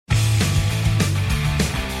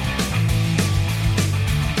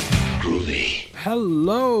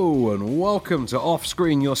Hello and welcome to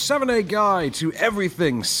Offscreen, your 7-day guide to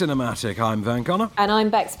everything cinematic. I'm Van Connor. And I'm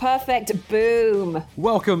Bex Perfect. Boom.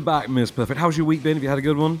 Welcome back, Miss Perfect. How's your week been? Have you had a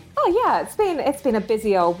good one? Oh yeah, it's been a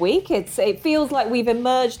busy old week. It feels like we've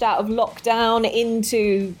emerged out of lockdown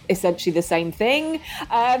into essentially the same thing.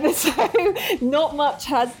 So not much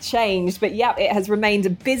has changed, but yeah, it has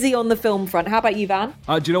remained busy on the film front. How about you, Van?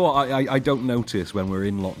 Do you know what? I don't notice when we're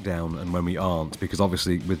in lockdown and when we aren't, because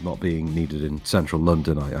obviously with not being needed in central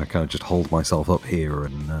London, I kind of just hold myself up here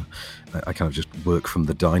and I kind of just work from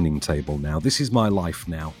the dining table now. This is my life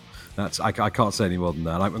now. I can't say any more than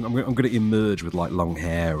that. I'm going to emerge with like long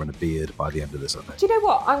hair and a beard by the end of this, I think. Do you know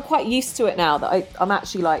what? I'm quite used to it now that I'm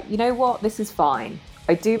actually like, you know what? This is fine.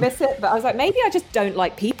 I do miss it, but I was like, maybe I just don't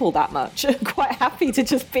like people that much. I'm quite happy to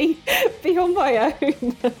just be on my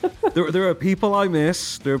own. There are people I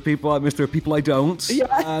miss. There are people I don't.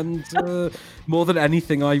 Yeah. And more than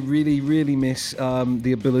anything, I really, really miss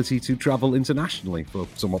the ability to travel internationally for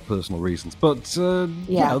somewhat personal reasons. But other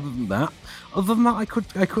than that, I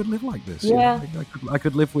could live like this. Yeah. You know? I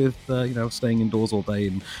could live with staying indoors all day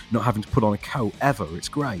and not having to put on a coat ever. It's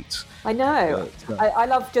great. I know. I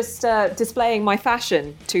love just displaying my fashion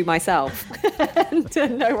to myself and to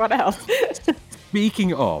no one else.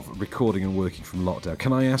 Speaking of recording and working from lockdown,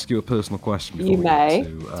 can I ask you a personal question? You may.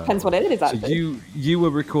 Depends what it is, actually. So you were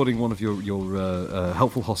recording one of your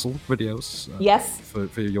Helpful Hustle videos. Yes.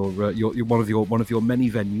 For your one of your many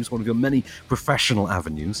venues, one of your many professional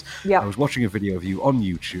avenues. Yeah. I was watching a video of you on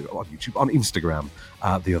Instagram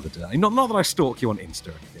the other day. Not that I stalk you on Insta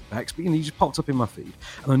or anything, Bex, but you just popped up in my feed,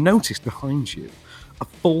 and I noticed behind you a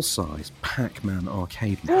full-size Pac-Man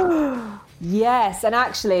arcade machine. Yes, and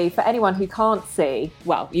actually, for anyone who can't see,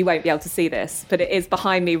 well, you won't be able to see this, but it is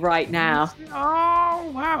behind me right now.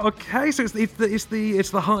 Oh wow! Okay, so it's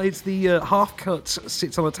the half cut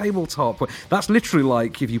sits on a tabletop. That's literally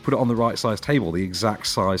like if you put it on the right size table, the exact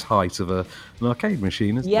size height of an arcade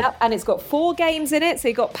machine, isn't it? Yep, and it's got 4 games in it. So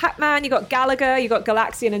you got Pac-Man, you got Galaga, you got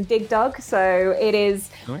Galaxian, and Dig Dug. So it is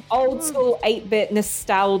old school 8-bit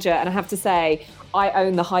nostalgia, and I have to say, I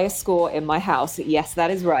own the highest score in my house. Yes,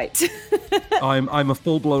 that is right. I'm a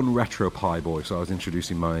full-blown RetroPie boy, so I was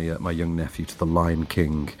introducing my my young nephew to the Lion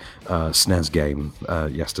King SNES game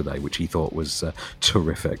yesterday, which he thought was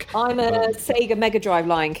terrific. I'm a Sega Mega Drive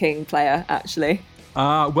Lion King player, actually.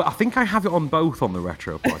 Well, I think I have it on both on the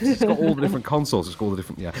RetroPie. It's got all the different consoles. It's got all the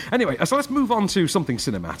different, yeah. Anyway, so let's move on to something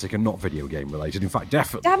cinematic and not video game related. In fact,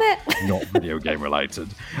 definitely Damn it. not video game related.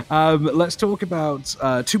 Let's talk about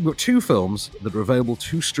two films that are available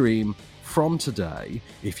to stream from today,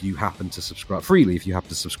 if you happen to subscribe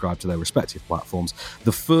to their respective platforms.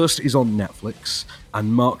 The first is on Netflix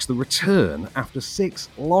and marks the return, after 6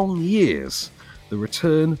 long years, the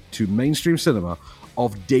return to mainstream cinema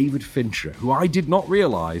of David Fincher, who I did not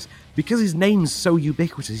realise, because his name's so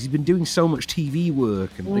ubiquitous, he's been doing so much TV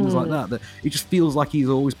work and things like that it just feels like he's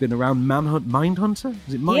always been around. Mindhunter?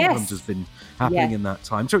 Is it Mindhunter's been happening in that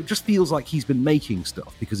time? So it just feels like he's been making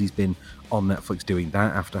stuff because he's been on Netflix doing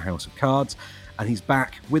that after House of Cards. And he's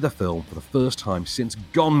back with a film for the first time since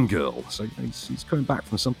Gone Girl. So he's coming back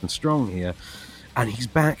from something strong here. And he's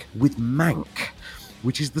back with Mank,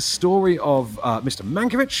 which is the story of Mr.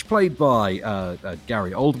 Mankiewicz, played by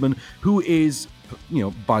Gary Oldman, who is,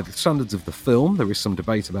 by the standards of the film, there is some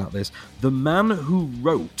debate about this, the man who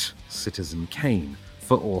wrote Citizen Kane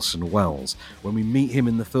for Orson Welles. When we meet him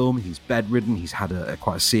in the film, he's bedridden, he's had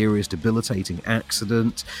quite a serious, debilitating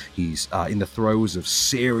accident, he's in the throes of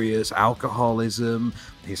serious alcoholism.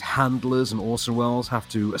 His handlers and Orson Welles have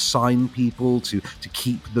to assign people to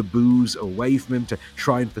keep the booze away from him, to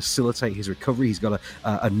try and facilitate his recovery. He's got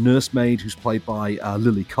a nursemaid who's played by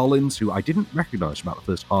Lily Collins, who I didn't recognise from about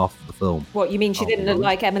the first half of the film. What, you mean she didn't look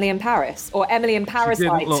like Emily in Paris? Or Emily in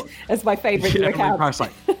Parasite, as my favourite new account.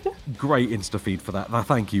 Parasite. Great Insta feed for that.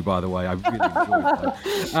 Thank you, by the way. I really enjoyed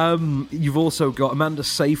that. You've also got Amanda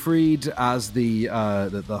Seyfried as the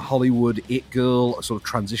Hollywood it girl, sort of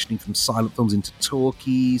transitioning from silent films into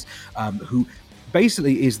talkies, who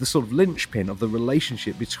basically is the sort of linchpin of the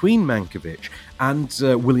relationship between Mankiewicz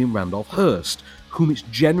and William Randolph Hearst, whom it's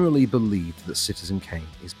generally believed that Citizen Kane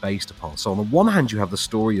is based upon. So on the one hand, you have the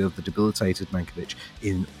story of the debilitated Mankiewicz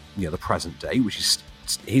in the present day, which is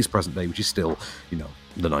his present day, which is still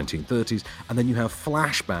the 1930s, and then you have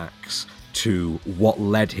flashbacks to what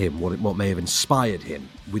led him, what may have inspired him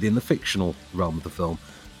within the fictional realm of the film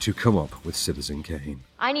to come up with Citizen Kane.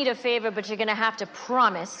 I need a favor, but you're gonna have to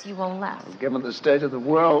promise you won't laugh. Given the state of the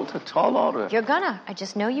world, a tall order. You're gonna. I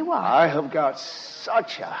just know you are. I have got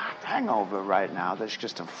such a hangover right now. There's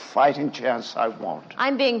just a fighting chance I won't.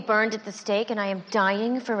 I'm being burned at the stake, and I am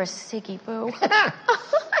dying for a ciggy boo.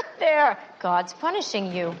 There. God's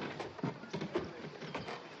punishing you.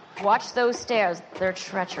 Watch those stairs. They're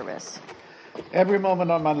treacherous. Every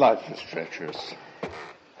moment of my life is treacherous.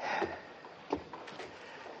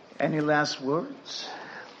 Any last words?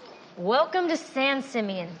 Welcome to San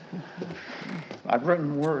Simeon. I've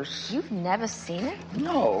written worse. You've never seen it?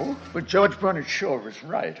 No, but George Bernard Shaw was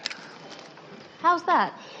right. How's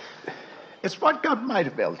that? It's what got Mighty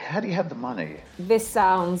built. Had he had the money? This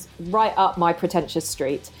sounds right up my pretentious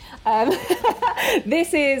street.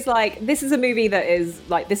 This is a movie that is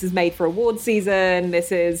like, this is made for award season.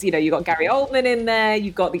 This is, you got Gary Oldman in there.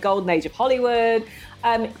 You've got the golden age of Hollywood.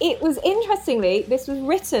 It was, interestingly, this was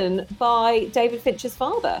written by David Fincher's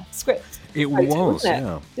father. It was, wasn't it?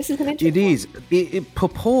 yeah. This is an interesting It is. It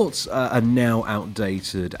purports a now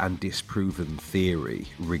outdated and disproven theory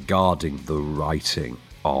regarding the writing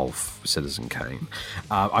of Citizen Kane.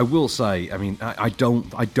 I will say, I mean, I don't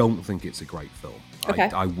think it's a great film. Okay.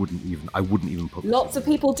 I wouldn't even put this Lots of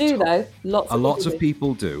people do, though. Lots of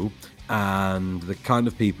people do. And the kind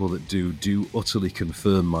of people that do utterly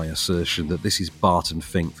confirm my assertion that this is Barton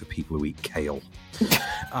Fink for people who eat kale.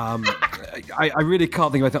 I really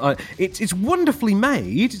can't think about it. It's wonderfully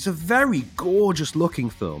made. It's a very gorgeous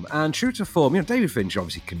looking film, and true to form, David Fincher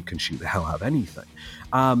obviously can shoot the hell out of anything.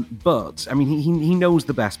 But I mean, he knows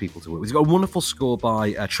the best people to work with. He's got a wonderful score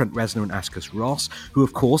by Trent Reznor and Atticus Ross, who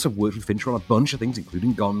of course have worked with Fincher on a bunch of things,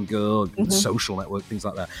 including Gone Girl, Social Network, things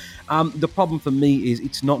like that. The problem for me is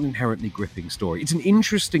it's not an inherently gripping story. It's an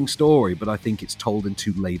interesting story, but I think it's told in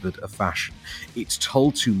too laboured a fashion. It's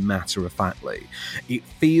told too matter-of-factly. It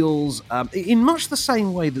feels in much the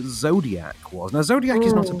same way that Zodiac was. Now, Zodiac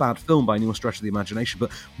is not a bad film by any stretch of the imagination,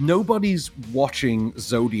 but nobody's watching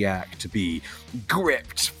Zodiac to be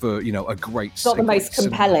gripped for, a great It's not the most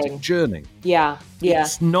compelling journey. Yeah.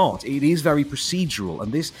 It's not. It is very procedural,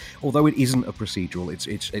 and this, although it isn't a procedural,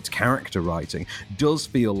 it's character writing, does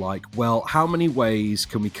feel like, well, how many ways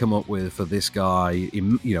can we come up with for this guy,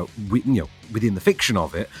 within the fiction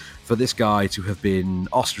of it, for this guy to have been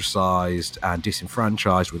ostracized and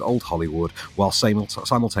disenfranchised with old Hollywood while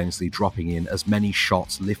simultaneously dropping in as many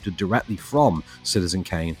shots lifted directly from Citizen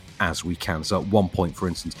Kane as we can. So at one point, for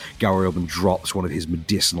instance, Gary Oldman drops one of his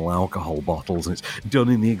medicinal alcohol bottles, and it's done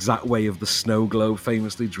in the exact way of the snow globe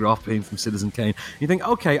famously dropping from Citizen Kane. You think,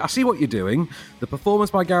 okay, I see what you're doing. The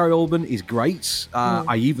performance by Gary Oldman is great.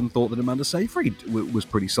 I even thought that Amanda Seyfried was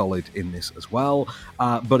pretty solid in this as well.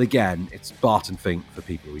 But again, it's Barton Fink for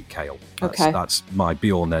people who eat kale. That's my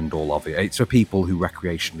be-all and end-all of it. It's for people who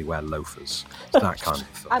recreationally wear loafers. It's that kind of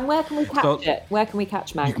film. And where can we catch it? Where can we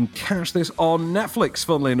catch Mag? You can catch this on Netflix,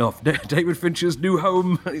 funnily enough. David Fincher's new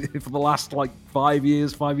home for the last 5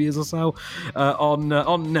 years or so on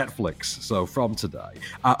Netflix. So from today,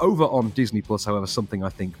 over on Disney Plus, however, something I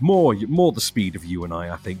think more the speed of you and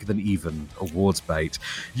I think, than even awards bait.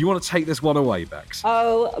 You want to take this one away, Bex?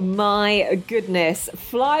 Oh my goodness!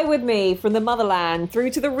 Fly with me from the motherland through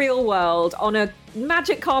to the real world on a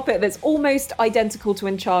magic carpet that's almost identical to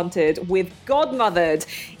Enchanted with Godmothered.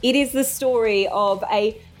 It is the story of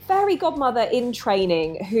a fairy godmother in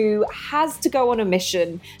training who has to go on a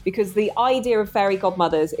mission because the idea of fairy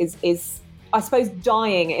godmothers is I suppose,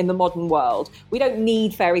 dying in the modern world. We don't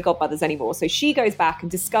need fairy godmothers anymore. So she goes back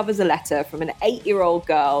and discovers a letter from an 8-year-old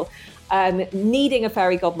girl needing a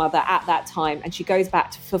fairy godmother at that time, and she goes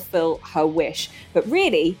back to fulfill her wish. But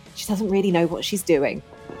really, she doesn't really know what she's doing.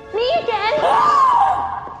 Me again?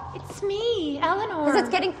 It's me, Eleanor. Because it's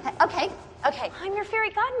getting... Okay. I'm your fairy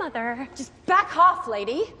godmother. Just back off,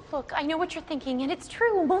 lady. Look, I know what you're thinking, and it's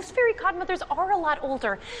true. Most fairy godmothers are a lot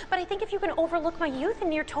older. But I think if you can overlook my youth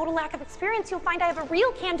and your total lack of experience, you'll find I have a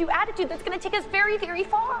real can-do attitude that's going to take us very, very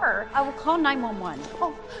far. I will call 911.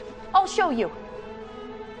 Oh, I'll show you.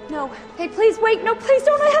 No. Hey, please wait. No, please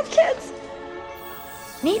don't. I have kids.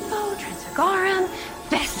 Nepo, Transagarum,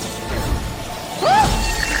 Vest.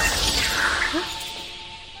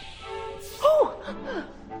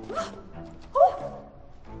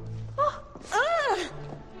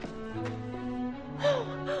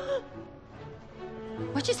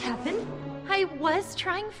 What just happened? I was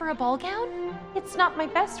trying for a ball gown. It's not my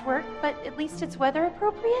best work, but at least it's weather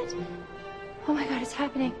appropriate. Oh my god, it's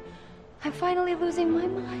happening. I'm finally losing my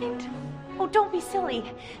mind. Oh, don't be silly.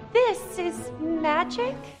 This is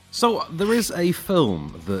magic? So there is a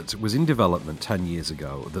film that was in development 10 years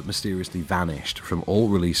ago that mysteriously vanished from all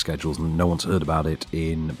release schedules, and no one's heard about it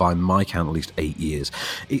in, by my count, at least 8 years.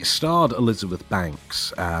 It starred Elizabeth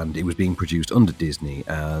Banks, and it was being produced under Disney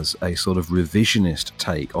as a sort of revisionist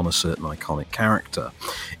take on a certain iconic character,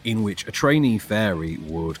 in which a trainee fairy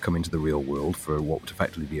would come into the real world for what would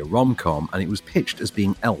effectively be a rom-com, and it was pitched as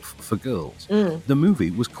being Elf for girls. The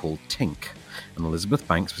movie was called Tink, and Elizabeth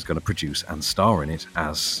Banks was going to produce and star in it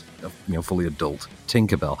as a fully adult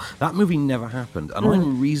Tinkerbell. That movie never happened, and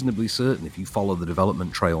I'm reasonably certain if you follow the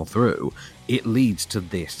development trail through, it leads to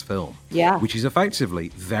this film, which is effectively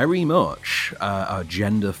very much a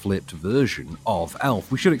gender-flipped version of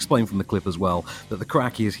Elf. We should explain from the clip as well that the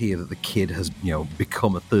crack is here that the kid has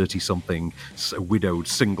become a 30-something widowed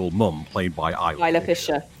single mum played by Isla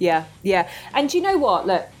Fisher. Yeah. And do you know what?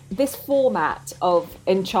 Look, this format of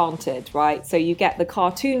Enchanted, right? So you get the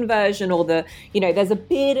cartoon version or there's a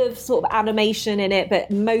bit of sort of animation in it,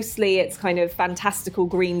 but mostly it's kind of fantastical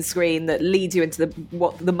green screen that leads you into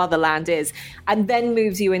what the motherland is and then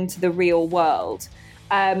moves you into the real world.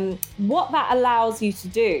 What that allows you to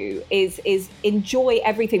do is enjoy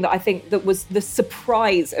everything that I think that was the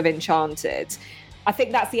surprise of Enchanted. I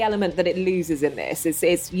think that's the element that it loses in this,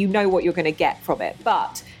 is you know what you're going to get from it.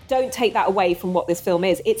 But don't take that away from what this film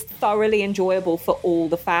is. It's thoroughly enjoyable for all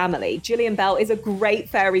the family. Gillian Bell is a great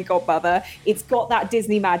fairy godmother. It's got that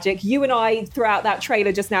Disney magic. You and I, throughout that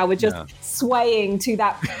trailer just now, were just swaying to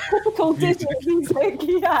that typical Disney music.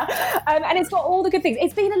 And it's got all the good things.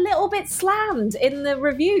 It's been a little bit slammed in the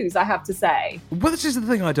reviews, I have to say. Well, this is the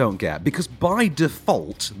thing I don't get, because by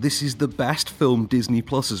default, this is the best film Disney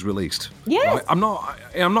Plus has released. Yes. Right?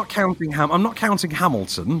 I'm not counting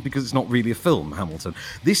Hamilton, because it's not really a film, Hamilton.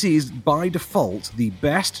 This is, by default, the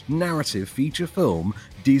best narrative feature film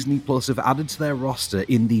Disney Plus have added to their roster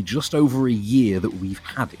in the just over a year that we've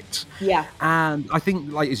had it. Yeah. And I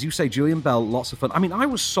think, like, as you say, Gillian Bell, lots of fun. I mean, I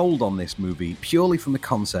was sold on this movie purely from the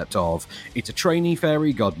concept of it's a trainee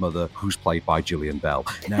fairy godmother who's played by Gillian Bell.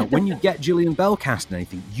 Now, when you get Gillian Bell cast in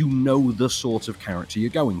anything, you know the sort of character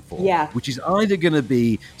you're going for. Yeah. Which is either going to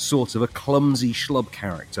be sort of a clumsy schlub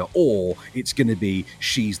character, or it's going to be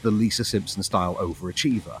she's the Lisa Simpson-style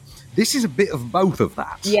overachiever. This is a bit of both of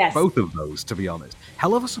that. Yes. Both of those, to be honest.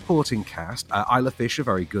 Hell of a supporting cast. Isla Fisher,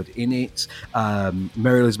 very good in it.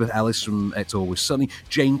 Mary Elizabeth Ellis from It's Always Sunny.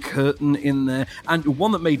 Jane Curtin in there. And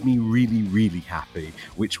one that made me really, really happy,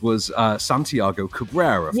 which was Santiago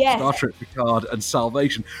Cabrera from Star Trek Picard and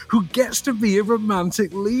Salvation, who gets to be a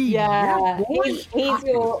romantic lead. Yeah. He's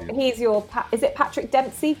your is it Patrick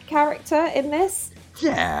Dempsey character in this?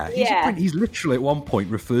 Yeah, he's literally at one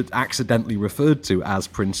point accidentally referred to as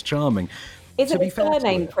Prince Charming. Is it a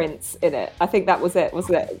surname Prince in it? I think that was it,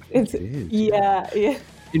 wasn't it? It is. Yeah.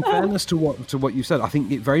 In fairness to what you said, I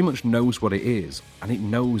think it very much knows what it is, and it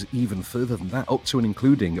knows even further than that, up to and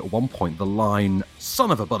including at one point the line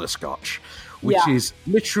 "son of a butterscotch," which is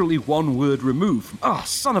literally one word removed from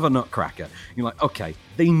son of a nutcracker. You're like, okay,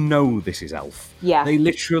 they know this is Elf. Yeah, they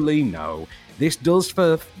literally know. This does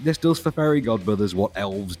for fairy godmothers what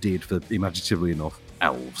elves did for, imaginatively enough,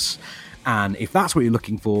 elves. And if that's what you're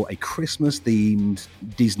looking for, a Christmas-themed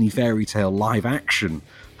Disney fairy tale live-action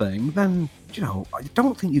thing, then, I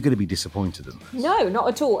don't think you're going to be disappointed in this. No, not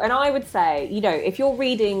at all. And I would say, if you're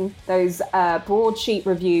reading those broadsheet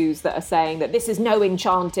reviews that are saying that this is no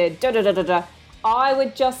Enchanted, I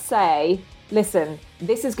would just say, listen,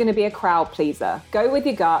 this is going to be a crowd pleaser. Go with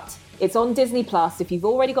your gut. It's on Disney Plus. If you've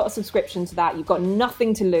already got a subscription to that, you've got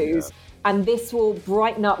nothing to lose. Yeah. And this will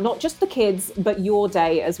brighten up not just the kids, but your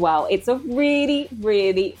day as well. It's a really,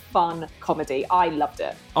 really fun comedy. I loved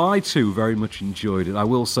it. I, too, very much enjoyed it. I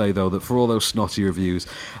will say, though, that for all those snotty reviews,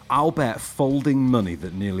 I'll bet folding money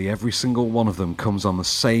that nearly every single one of them comes on the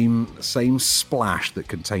same splash that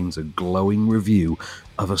contains a glowing review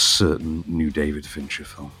of a certain new David Fincher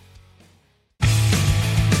film.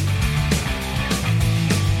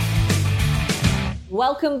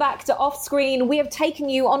 Welcome back to Offscreen. We have taken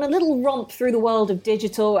you on a little romp through the world of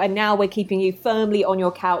digital, and now we're keeping you firmly on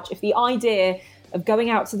your couch. If the idea of going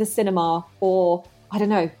out to the cinema or, I don't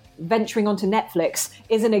know, venturing onto Netflix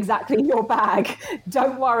isn't exactly your bag,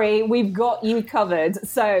 don't worry, we've got you covered.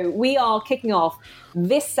 So we are kicking off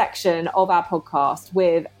this section of our podcast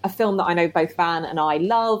with a film that I know both Van and I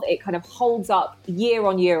love. It kind of holds up year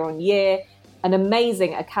on year on year. An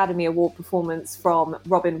amazing Academy Award performance from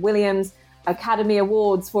Robin Williams. Academy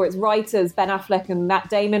Awards for its writers, Ben Affleck and Matt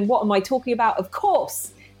Damon. What am I talking about? Of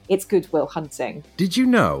course, it's Good Will Hunting. Did you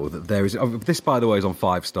know that there is... this, by the way, is on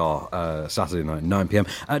 5-star Saturday night, 9 p.m.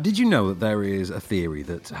 Did you know that there is a theory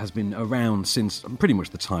that has been around since pretty much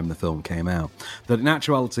the time the film came out, that in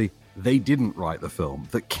actuality they didn't write the film,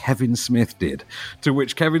 that Kevin Smith did, to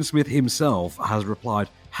which Kevin Smith himself has replied,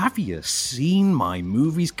 "Have you seen my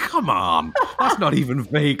movies? Come on, that's not even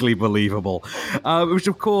vaguely believable." Which,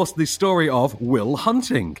 of course, the story of Will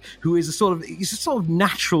Hunting, who is he's a sort of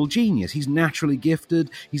natural genius. He's naturally gifted.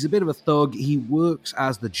 He's a bit of a thug. He works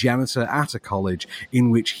as the janitor at a college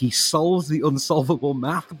in which he solves the unsolvable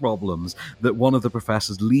math problems that one of the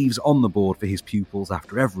professors leaves on the board for his pupils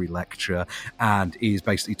after every lecture, and is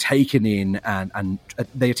basically taken in, and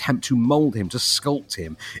they attempt to mold him, to sculpt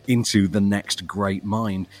him into the next great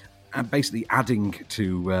mind. And basically adding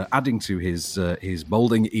to his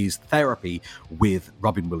molding is therapy with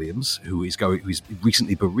Robin Williams, who's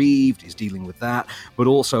recently bereaved, is dealing with that, but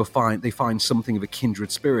also they find something of a kindred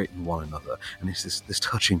spirit in one another, and it's this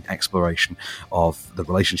touching exploration of the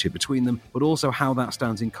relationship between them, but also how that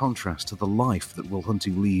stands in contrast to the life that Will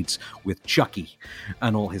Hunting leads with Chucky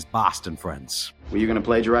and all his Boston friends. Were you going to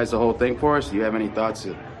plagiarize the whole thing for us? Do you have any thoughts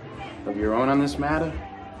of your own on this matter?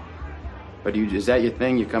 Or is that your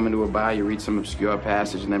thing? You come into a bar, you read some obscure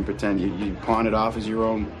passage, and then pretend you pawn it off as your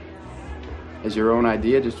own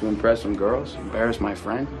idea just to impress some girls, embarrass my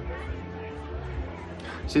friend?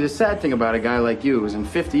 See, the sad thing about a guy like you is in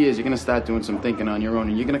 50 years, you're going to start doing some thinking on your own,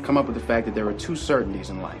 and you're going to come up with the fact that there are 2 certainties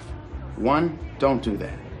in life. 1, don't do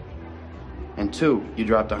that. And 2, you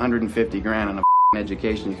dropped 150 grand on a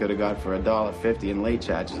education you could have got for $1.50 in late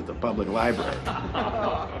charges at the public library.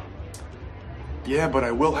 Yeah, but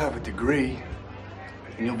I will have a degree.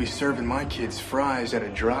 And you'll be serving my kids fries at a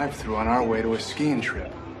drive-thru on our way to a skiing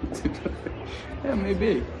trip. Yeah,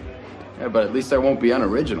 maybe. Yeah, but at least I won't be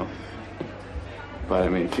unoriginal. But, I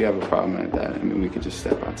mean, if you have a problem like that, I mean, we could just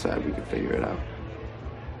step outside. We could figure it out.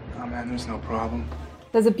 Oh, man, there's no problem.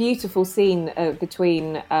 There's a beautiful scene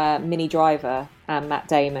between Minnie Driver and Matt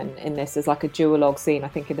Damon in this. There's like a duologue scene, I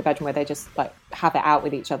think, in the bedroom where they just like have it out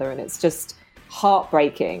with each other, and it's just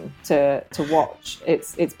heartbreaking to watch.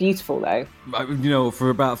 It's beautiful though. You know, for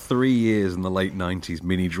about 3 years in the late 90s,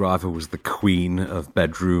 Minnie Driver was the queen of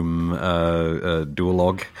bedroom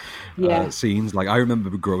duologue scenes. Like, I remember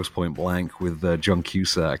Grosse Point Blank with John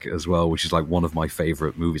Cusack as well, which is like one of my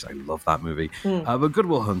favorite movies. I love that movie. But Good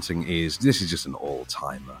Will Hunting is just an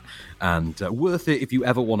all-timer, and worth it if you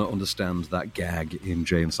ever want to understand that gag in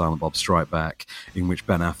Jay and Silent Bob Strike Back, in which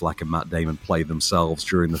Ben Affleck and Matt Damon play themselves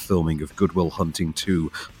during the filming of Good Will Hunting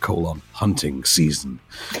 2, Hunting Season,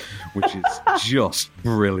 which is just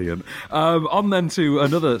brilliant. On then to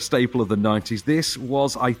another staple of the 90s. This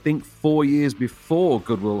was, I think, 4 years before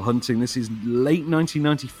Good Will Hunting. This is late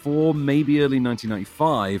 1994, maybe early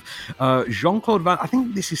 1995. I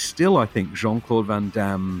think this is still Jean-Claude Van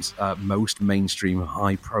Damme's most mainstream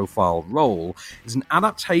high-profile role. Is an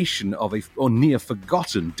adaptation of a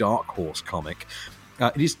near-forgotten Dark Horse comic.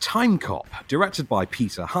 It is Time Cop, directed by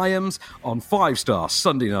Peter Hyams, on 5-star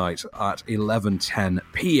Sunday night at 11:10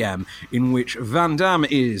 p.m., in which Van Damme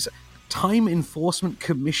is Time Enforcement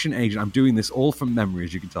Commission agent. I'm doing this all from memory,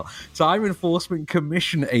 as you can tell. Time Enforcement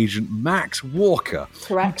Commission agent Max Walker.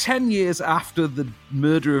 Correct. 10 years after the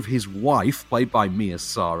murder of his wife, played by Mia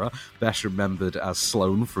Sara, best remembered as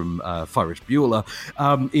Sloane from Ferris Bueller,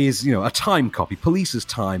 is, a time cop. He polices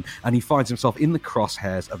time, and he finds himself in the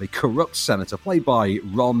crosshairs of a corrupt senator, played by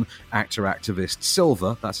Ron activist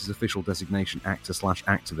Silver. That's his official designation,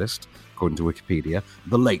 actor/activist. According to Wikipedia,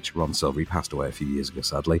 the late Ron Silver, he passed away a few years ago,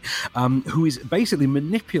 sadly, who is basically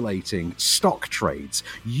manipulating stock trades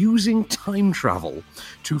using time travel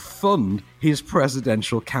to fund his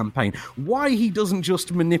presidential campaign. Why he doesn't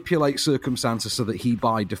just manipulate circumstances so that he,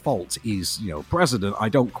 by default, is, president, I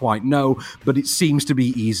don't quite know, but it seems to be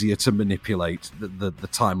easier to manipulate the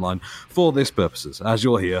timeline for this purposes, as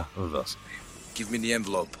you'll hear thus. Give me the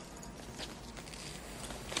envelope.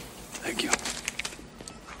 Thank you.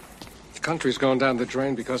 The country's going down the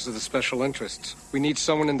drain because of the special interests. We need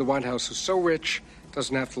someone in the White House who's so rich,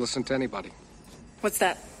 doesn't have to listen to anybody. What's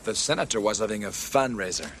that? The senator was having a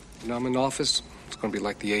fundraiser. When I'm in office, it's going to be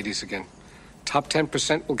like the 80s again. Top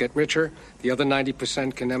 10% will get richer. The other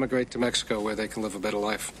 90% can emigrate to Mexico where they can live a better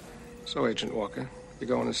life. So, Agent Walker, you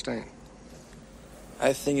going or staying?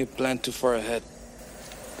 I think you plan too far ahead.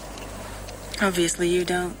 Obviously you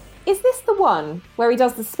don't. Is this the one where he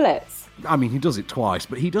does the splits? I mean, he does it twice,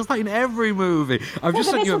 but he does that in every movie. I've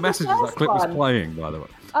just sent you a message as that clip was playing, by the way.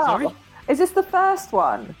 Oh, Sorry? Is this the first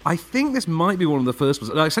one? I think this might be one of the first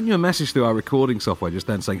ones. I sent you a message through our recording software just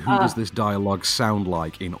then saying, who does this dialogue sound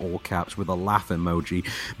like, in all caps with a laugh emoji?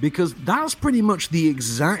 Because that's pretty much the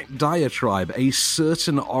exact diatribe a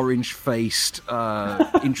certain orange-faced,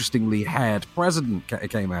 interestingly haired president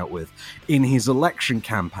came out with in his election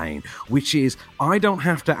campaign, which is, I don't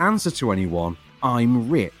have to answer to anyone, I'm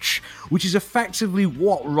rich, which is effectively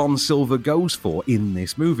what Ron Silver goes for in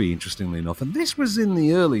this movie, interestingly enough. And this was in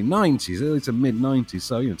the early 90s, early to mid-90s,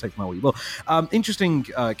 so, take my what you will. Interesting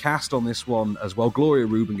cast on this one as well. Gloria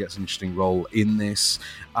Reuben gets an interesting role in this.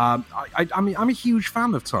 I mean, I'm a huge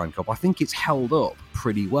fan of Time Cop. I think it's held up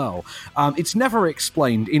pretty well. It's never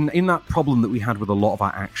explained, in that problem that we had with a lot of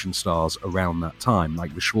our action stars around that time,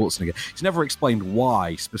 like with Schwarzenegger, it's never explained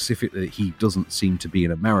why specifically he doesn't seem to be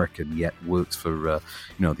an American, yet works for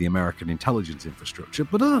the American intelligence infrastructure.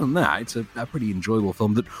 But other than that, it's a pretty enjoyable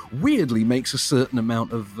film that weirdly makes a certain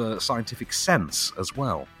amount of scientific sense as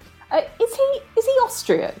well. Is he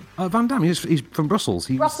Austrian? Van Damme, he's from Brussels.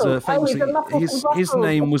 He Brussels. was famously, his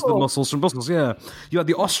name was the Cool. Muscles from Brussels, yeah. You had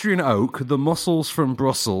the Austrian Oak, the Muscles from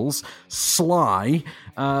Brussels, Sly,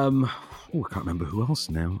 I can't remember who else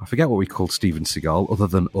now. I forget what we called Steven Seagal, other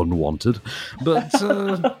than Unwanted. But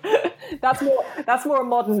That's more a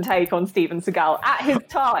modern take on Steven Seagal. At his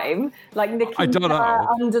time, like Nikita, I don't know.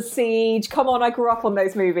 Under Siege. Come on, I grew up on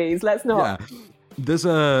those movies. Let's not. yeah. There's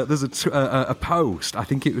a post. I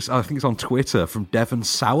think it's on Twitter from Devon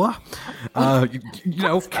Sauer.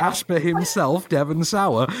 Casper himself, Devon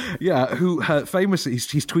Sauer. Yeah, who famously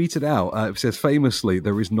he's tweeted out. It says famously,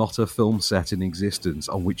 there is not a film set in existence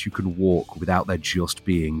on which you can walk without there just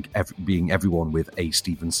being everyone with a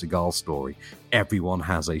Steven Seagal story. Everyone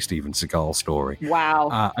has a Steven Seagal story.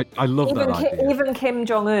 Wow. I love that idea. Even Kim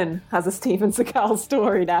Jong-un has a Steven Seagal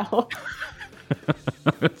story now.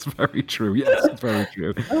 That's very true. Yes, it's very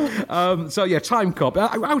true. Time Cop.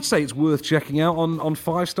 I would say it's worth checking out on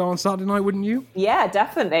 5-Star on Saturday night, wouldn't you? Yeah,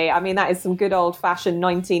 definitely. I mean, that is some good old-fashioned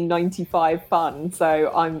 1995 fun.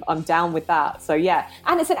 So I'm down with that. So yeah,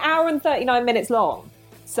 and it's an hour and 39 minutes long.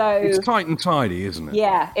 So it's tight and tidy, isn't it?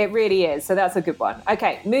 Yeah, it really is. So that's a good one.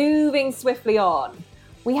 Okay, moving swiftly on.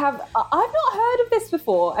 We have. I've not heard of this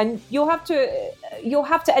before, and you'll have to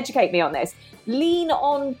educate me on this. Lean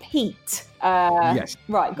on Pete. Yes.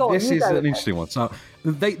 Right, go on. This is an interesting one. So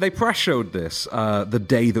they press showed this the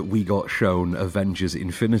day that we got shown Avengers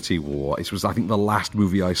Infinity War. It was, I think, the last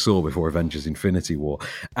movie I saw before Avengers Infinity War.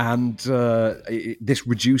 And this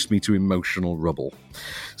reduced me to emotional rubble.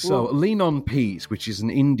 So Lean on Pete, which is an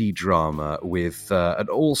indie drama with an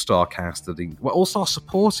all-star cast, all-star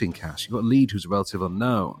supporting cast. You've got a lead who's a relative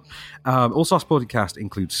unknown. All-star supporting cast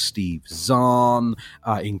includes Steve Zahn,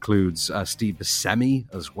 includes Steve Buscemi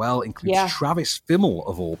as well, includes Travis Fimmel,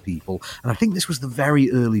 of all people. And I think this was the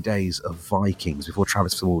very early days of Vikings, before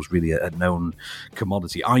Travis Fimmel was really a known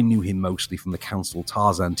commodity. I knew him mostly from the cancelled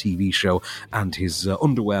Tarzan TV show and his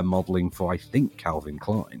underwear modelling for, I think, Calvin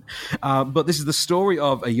Klein. But this is the story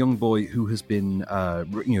of a young boy who has been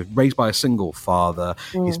raised by a single father.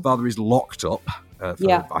 His father is locked up. I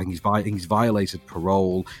think he's violated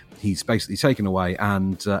parole. He's basically taken away,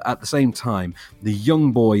 and at the same time, the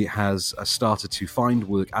young boy has started to find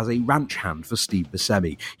work as a ranch hand for Steve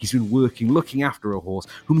Buscemi. He's been looking after a horse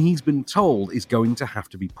whom he's been told is going to have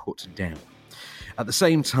to be put down. At the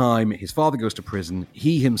same time, his father goes to prison.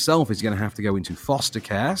 He himself is going to have to go into foster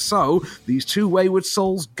care. So these two wayward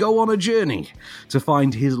souls go on a journey to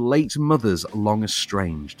find his late mother's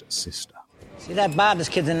long-estranged sister. See that Bob? This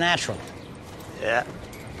kid's a natural. Yeah,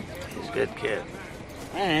 he's a good kid.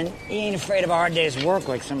 And he ain't afraid of a hard day's work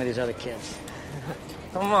like some of these other kids.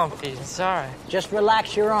 Come on, Pete, it's all right. Just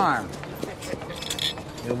relax your arm.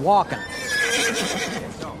 You're walking.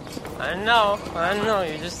 I know,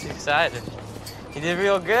 you're just excited. You did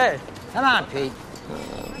real good. Come on, Pete.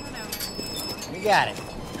 You got it.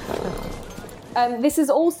 This is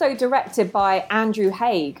also directed by Andrew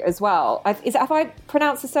Haig as well. Have I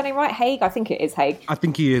pronounced the surname right? Haig? I think it is Haig. I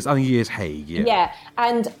think he is Haig, yeah. Yeah,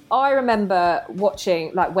 and I remember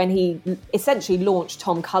watching, like, when he essentially launched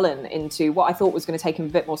Tom Cullen into what I thought was going to take him a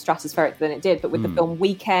bit more stratospheric than it did, but with the film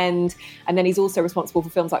Weekend, and then he's also responsible for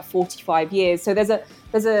films like 45 Years. So there's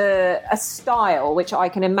a style which I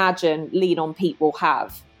can imagine Lean on Pete will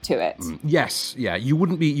have to it. Yes, yeah. You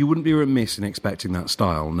wouldn't be remiss in expecting that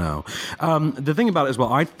style, no. The thing about it as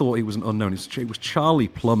well, I thought he was an unknown. It was Charlie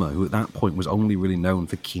Plummer, who at that point was only really known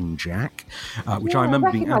for King Jack, which I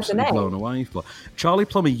remember being absolutely blown away for. Charlie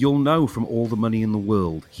Plummer, you'll know from All the Money in the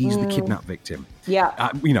World. He's the kidnap victim.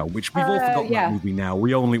 Yeah. Which we've all forgotten that movie now.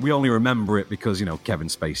 We only remember it because, Kevin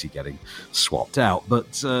Spacey getting swapped out.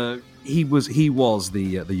 But He was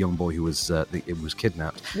the young boy who was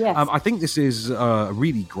kidnapped. Yes. I think this is a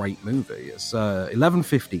really great movie. It's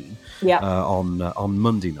 11:15 on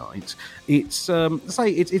Monday night. It's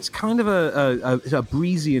it's kind of a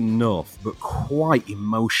breezy enough but quite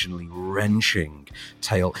emotionally wrenching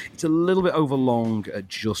tale. It's a little bit overlong at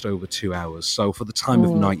just over 2 hours. So for the time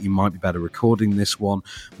of night, you might be better recording this one.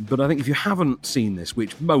 But I think if you haven't seen this,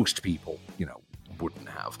 which most people wouldn't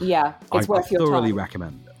have, it's worth your time. I thoroughly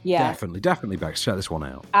recommend it. Yeah. Definitely back. Check this one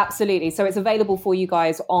out. Absolutely. So it's available for you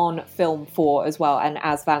guys on Film 4 as well. And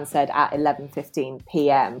as Van said, at 11:15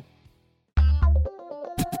 p.m.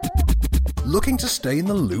 Looking to stay in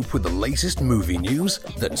the loop with the latest movie news?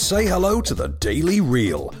 Then say hello to the Daily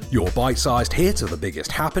Reel, your bite-sized hit of the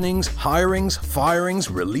biggest happenings, hirings, firings,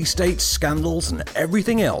 release dates, scandals, and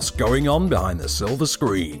everything else going on behind the silver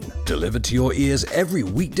screen. Delivered to your ears every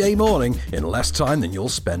weekday morning in less time than you'll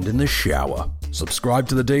spend in the shower. Subscribe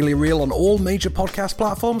to the Daily Reel on all major podcast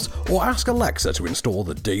platforms, or ask Alexa to install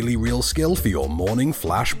the Daily Reel skill for your morning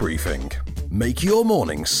flash briefing. Make your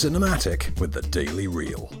morning cinematic with the Daily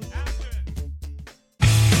Reel.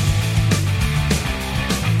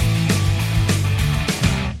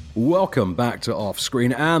 Welcome back to Off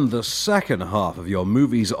Screen and the second half of your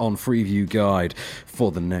Movies on Freeview guide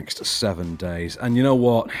for the next 7 days. And you know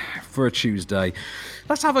what? For a Tuesday,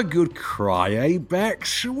 let's have a good cry, eh, Bex?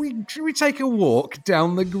 Should we take a walk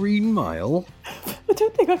down the Green Mile? I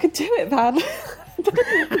don't think I could do it, Van.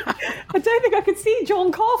 I don't think I could see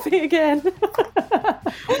John Coffey again.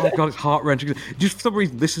 Oh God, it's heart-wrenching. Just for some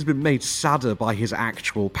reason, this has been made sadder by his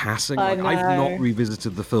actual passing. I know. I've not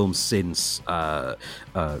revisited the film since Michael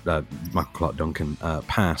Clark Duncan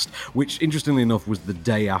passed, which, interestingly enough, was the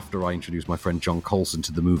day after I introduced my friend John Coulson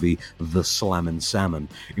to the movie The Slammin' Salmon,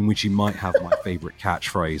 in which he might have my favourite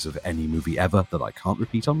catchphrase of any movie ever that I can't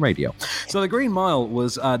repeat on radio. So The Green Mile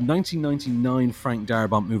was a 1999 Frank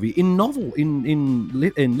Darabont movie in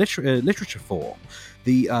literature form.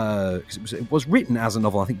 It was written as a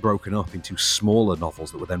novel, I think broken up into smaller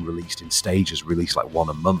novels that were then released in stages, released like one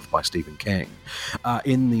a month by Stephen King.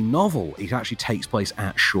 In the novel, it actually takes place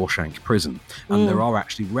at Shawshank Prison, and there are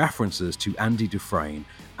actually references to Andy Dufresne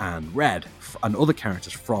and Red and other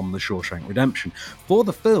characters from the Shawshank Redemption. For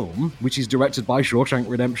the film, which is directed by Shawshank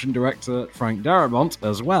Redemption director Frank Darabont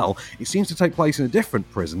as well, it seems to take place in a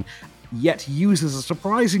different prison, yet uses a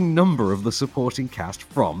surprising number of the supporting cast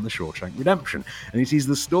from the Shawshank Redemption. And it is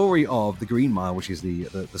the story of the Green Mile, which is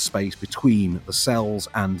the space between the cells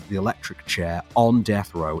and the electric chair on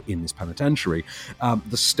death row in this penitentiary.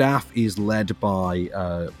 The staff is led by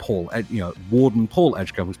Warden Paul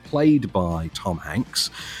Edgecombe, who's played by Tom Hanks.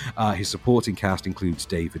 His supporting cast includes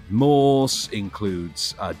David Morse,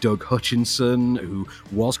 includes Doug Hutchinson, who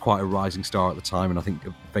was quite a rising star at the time, and I think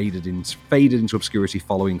faded into obscurity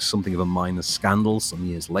following something of a minor scandal some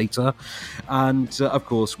years later. And of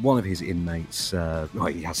course, one of his inmates,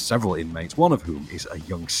 he has several inmates, one of whom is a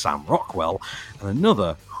young Sam Rockwell, and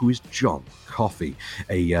another who is John Coffey,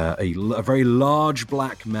 a very large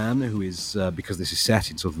black man who is, because this is set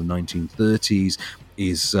in sort of the 1930s,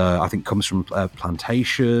 is I think comes from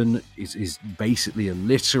plantation, is basically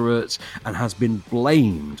illiterate, and has been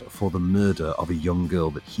blamed for the murder of a young girl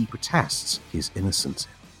that he protests his innocence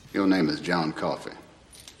in. Your name is John Coffey.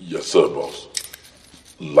 Yes, sir, boss.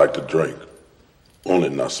 Like to drink, only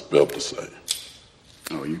not spelled the same.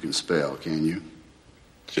 Oh, you can spell, can you?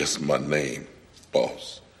 Just my name,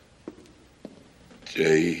 boss.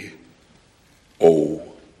 J-O.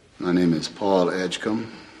 My name is Paul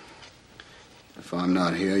Edgecombe. If I'm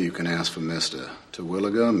not here, you can ask for Mr.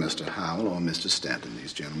 Terwilliger, Mr. Howell, or Mr. Stanton.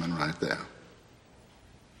 These gentlemen right there.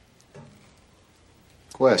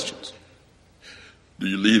 Questions? Do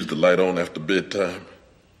you leave the light on after bedtime?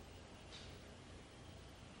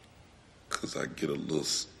 Because I get a little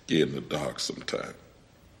scared in the dark sometimes.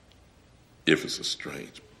 If it's a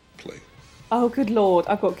strange place. Oh, good Lord,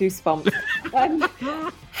 I've got goosebumps.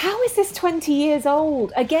 How is this 20 years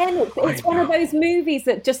old? Again, it's one of those movies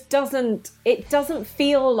that just doesn't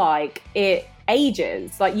feel like it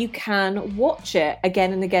ages. Like, you can watch it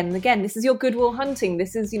again and again and again. This is your Good Will Hunting.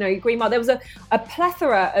 This is, Green Mile. There was a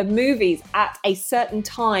plethora of movies at a certain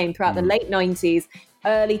time throughout the late 90s,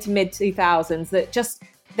 early to mid 2000s that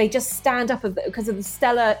they just stand up because of the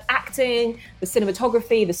stellar acting, the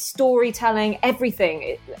cinematography, the storytelling,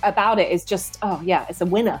 everything about it is just, it's a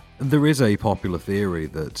winner. There is a popular theory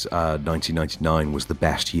that 1999 was the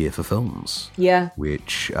best year for films. Yeah.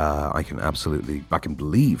 Which I can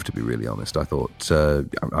believe, to be really honest. I thought,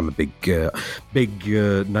 I'm a big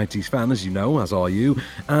 90s fan, as you know, as are you.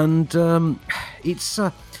 And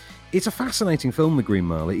It's a fascinating film, The Green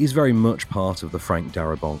Mile. It is very much part of the Frank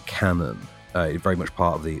Darabont canon. Very much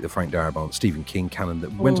part of the Frank Darabont, Stephen King canon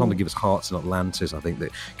that went on to give us Hearts in Atlantis, I think,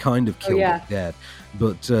 that kind of killed it dead.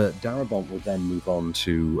 But Darabont would then move on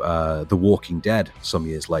to The Walking Dead some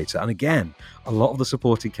years later. And again, a lot of the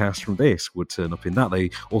supporting cast from this would turn up in that.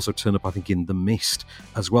 They also turn up, I think, in The Mist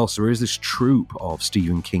as well. So there is this troupe of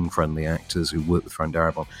Stephen King-friendly actors who work with Frank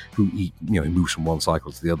Darabont, who he moves from one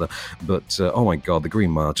cycle to the other. But, oh my God, The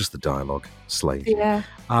Green Mile, just the dialogue, slave.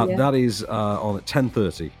 That is on at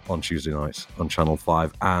 10:30 on Tuesday night on Channel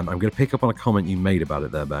 5. And I'm going to pick up on a comment you made about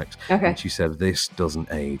it there, Bex. Okay. Which you said, this doesn't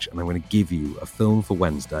age. And I'm going to give you a film for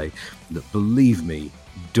Wednesday that, believe me,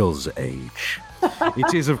 does age.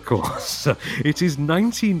 It is, of course. It is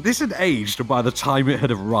 19... This had aged by the time it had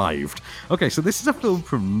arrived. Okay, so this is a film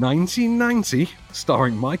from 1990,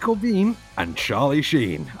 starring Michael Biehn and Charlie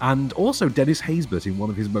Sheen, and also Dennis Haysbert in one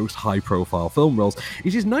of his most high-profile film roles.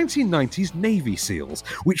 It is 1990's Navy SEALs,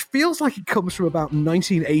 which feels like it comes from about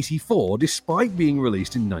 1984, despite being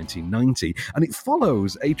released in 1990, and it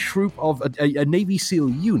follows a troop of a Navy SEAL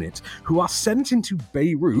unit who are sent into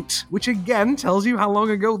Beirut, which again tells you how long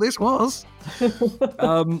ago this was.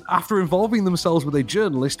 After involving themselves with a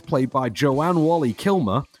journalist played by Joanne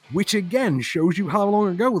Whalley-Kilmer, which again shows you how long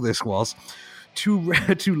ago this was, to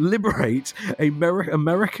liberate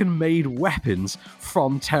American-made weapons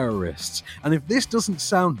from terrorists. And if this doesn't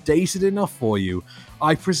sound dated enough for you,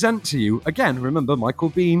 I present to you, again, remember, Michael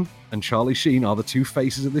Biehn and Charlie Sheen are the two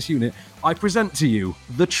faces of this unit, I present to you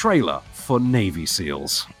the trailer for Navy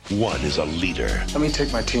SEALs. One is a leader. Let me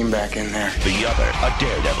take my team back in there. The other, a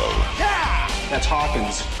daredevil. Yeah! That's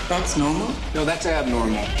Hawkins. That's normal? No, that's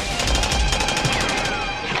abnormal.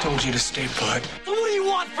 I told you to stay put. What do you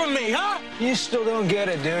want from me, huh? You still don't get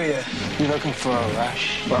it, do you? You looking for a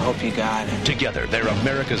rush? Well, I hope you got it. Together, they're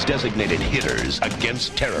America's designated hitters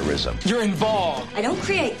against terrorism. You're involved. I don't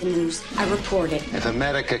create the news. I report it. If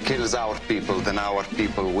America kills our people, then our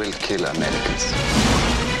people will kill Americans.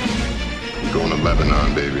 We're going to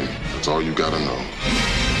Lebanon, baby. That's all you gotta know.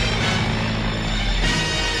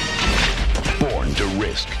 Born to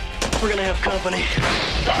risk. We're gonna have company.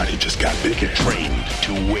 Body just got bigger. Trained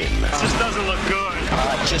to win. This doesn't look good.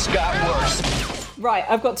 It just got worse. Right,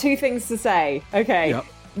 I've got two things to say. Okay. Yep.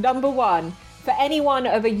 Number one, for anyone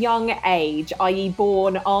of a young age, i.e.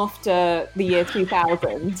 born after the year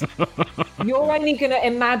 2000, you're only going to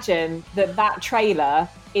imagine that trailer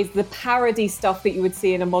is the parody stuff that you would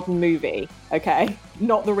see in a modern movie, okay?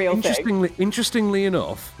 Not the real thing. Interestingly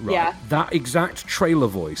enough, right, Yeah. that exact trailer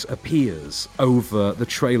voice appears over the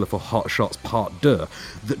trailer for Hot Shots Part 2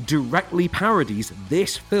 that directly parodies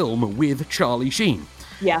this film with Charlie Sheen.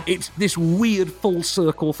 Yeah. It's this weird full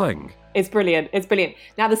circle thing. It's brilliant. It's brilliant.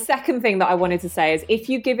 Now, the second thing that I wanted to say is if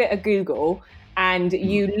you give it a Google and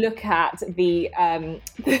you look at the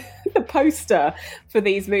the poster for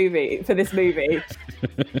this movie,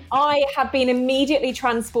 I have been immediately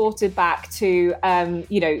transported back to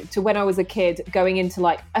to when I was a kid, going into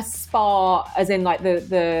like a Spar, as in like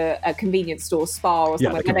the convenience store Spar or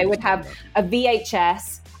something, where they would have a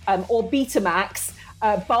VHS or Betamax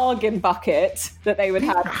bargain bucket that they would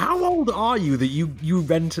have. How old are you that you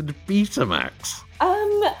rented Betamax?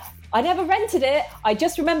 I never rented it. I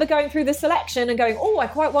just remember going through the selection and going, oh, I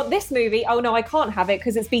quite want this movie. Oh no, I can't have it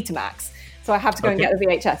because it's Betamax. So I have to go and get the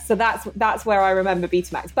VHS. So that's where I remember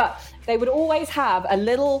Betamax. But they would always have a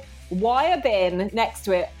little wire bin next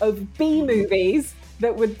to it of B movies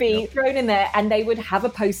that would be thrown in there, and they would have a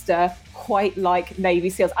poster quite like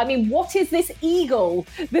Navy SEALs. I mean, what is this eagle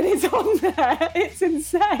that is on there? It's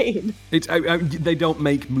insane. They don't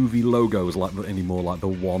make movie logos anymore, like the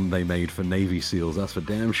one they made for Navy SEALs, that's for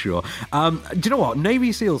damn sure. Do you know what?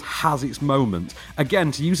 Navy SEALs has its moment.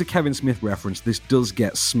 Again, to use a Kevin Smith reference, this does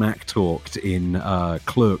get smack-talked in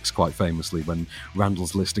Clerks quite famously when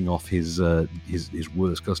Randall's listing off his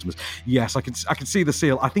worst customers. Yes, I can see the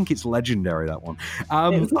seal. I think it's legendary, that one.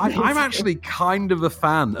 I'm actually kind of a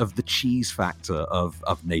fan of the cheese factor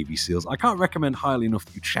of Navy SEAls. I can't recommend highly enough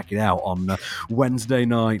that you check it out on Wednesday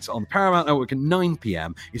night on the Paramount Network at 9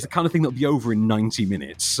 p.m. It's the kind of thing that'll be over in 90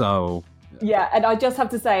 minutes. So yeah, and I just have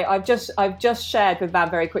to say, I've just shared with Van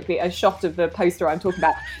very quickly a shot of the poster I'm talking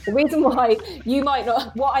about. The reason why you might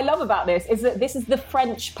not, what I love about this is that this is the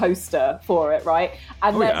French poster for it, right?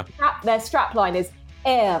 And their strap line is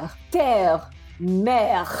air, terre,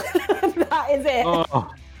 mer. That is it.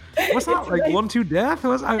 Oh. What's that, like 1, 2, death?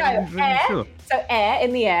 No, air. Sure. So air,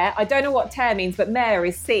 in the air. I don't know what terre means, but mer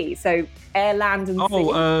is sea. So air, land, and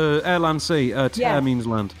sea. Air, land, sea. Terre means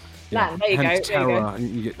land. Man, there you hence go. Terra,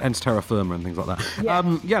 you get, hence Terra Firma and things like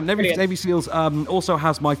that. Yeah, Navy SEALs also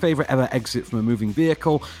has my favourite ever exit from a moving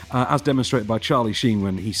vehicle, as demonstrated by Charlie Sheen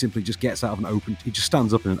when he simply just gets out of he just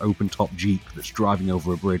stands up in an open-top Jeep that's driving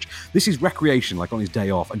over a bridge. This is recreation, like on his day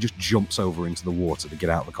off, and just jumps over into the water to get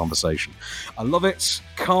out of the conversation. I love it,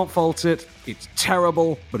 can't fault it, it's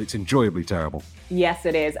terrible, but it's enjoyably terrible. Yes,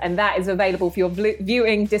 it is. And that is available for your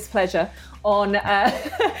viewing displeasure on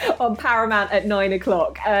on Paramount at 9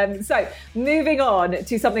 o'clock. So moving on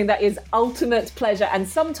to something that is ultimate pleasure, and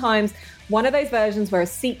sometimes one of those versions where a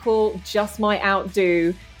sequel just might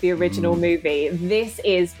outdo the original movie. This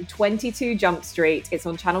is 22 Jump Street. It's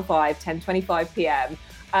on Channel 5, 10:25 p.m.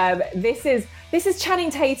 This is Channing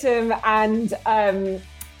Tatum and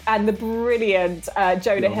the brilliant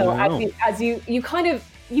Jonah Hill. As you kind of,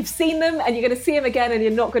 you've seen them and you're going to see them again and you're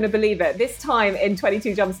not going to believe it. This time in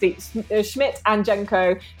 22 Jump Street, Schmidt and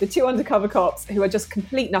Jenko, the two undercover cops who are just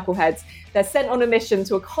complete knuckleheads, they're sent on a mission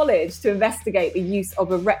to a college to investigate the use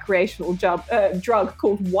of a recreational drug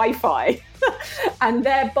called Wi-Fi. And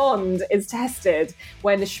their bond is tested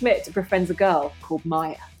when Schmidt befriends a girl called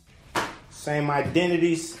Maya. Same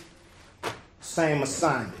identities, same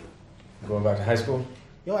assignment. Going back to high school?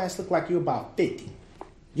 Your ass look like you're about 50.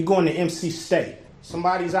 You going to MC State.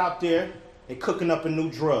 Somebody's out there, they cooking up a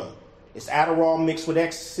new drug. It's Adderall mixed with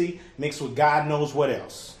ecstasy, mixed with God knows what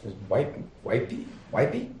else. Is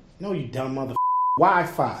Wipey? No, you dumb mother.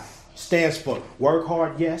 Wi-Fi stands for work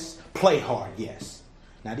hard, yes, play hard, yes.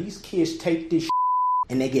 Now these kids take this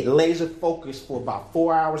and they get laser focused for about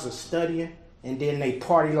 4 hours of studying, and then they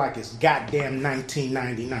party like it's goddamn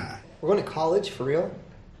 1999. We're going to college, for real?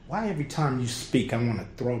 Why every time you speak I want to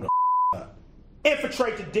throw the up?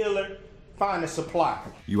 Infiltrate the dealer. Find a supply.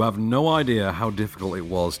 You have no idea how difficult it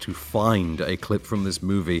was to find a clip from this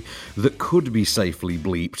movie that could be safely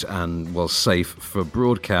bleeped and was safe for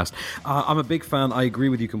broadcast. I'm a big fan. I agree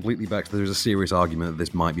with you completely, Bex. There's a serious argument that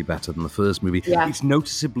this might be better than the first movie. Yeah. It's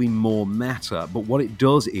noticeably more meta, but what it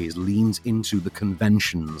does is leans into the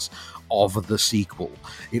conventions of the sequel.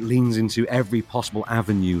 It leans into every possible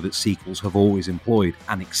avenue that sequels have always employed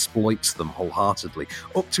and exploits them wholeheartedly,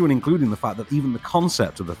 up to and including the fact that even the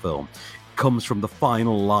concept of the film comes from the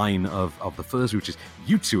final line of the first, which is,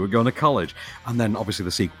 you two are going to college. And then obviously the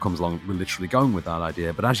sequel comes along, we're literally going with that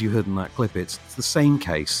idea. But as you heard in that clip, it's the same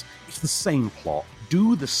case, it's the same plot,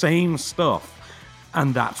 do the same stuff.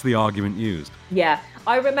 And that's the argument used. Yeah,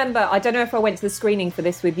 I remember, I don't know if I went to the screening for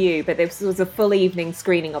this with you, but this was a full evening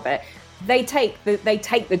screening of it. They take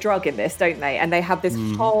the drug in this, don't they? And they have this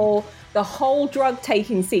the whole drug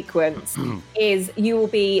taking sequence is, you will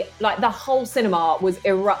be like, the whole cinema was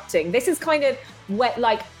erupting. This is kind of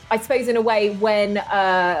like, I suppose in a way, when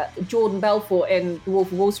Jordan Belfort in The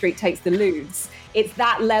Wolf of Wall Street takes the lewds. It's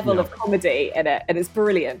that level of comedy in it, and it's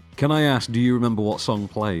brilliant. Can I ask, do you remember what song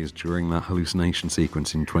plays during that hallucination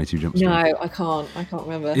sequence in 22 Jump Street? No, I can't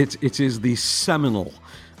remember. It is the seminal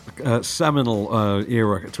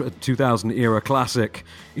era, 2000 era classic.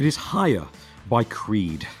 It is Higher by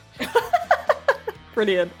Creed.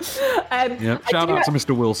 Brilliant. Shout out to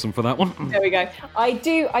Mr. Wilson for that one. There we go. I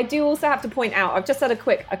do also have to point out, I've just had a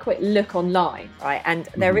quick look online, right? And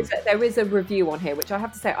there is a review on here, which I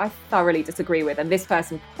have to say I thoroughly disagree with. And this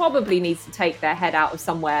person probably needs to take their head out of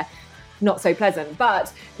somewhere not so pleasant.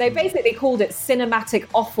 But they basically called it cinematic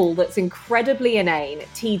offal that's incredibly inane,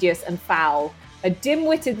 tedious and foul. A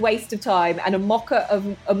dim-witted waste of time and a mocker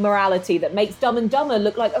of morality that makes Dumb and Dumber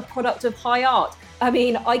look like a product of high art. I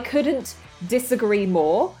mean, I couldn't disagree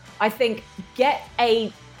more. I think get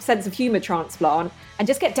a sense of humor transplant and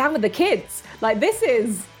just get down with the kids. Like, this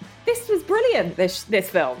was brilliant, this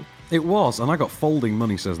film. It was, and I got folding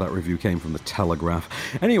money, says that review came from The Telegraph.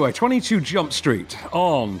 Anyway, 22 Jump Street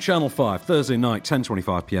on Channel 5, Thursday night,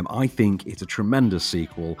 10:25 p.m. I think it's a tremendous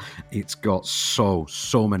sequel. It's got so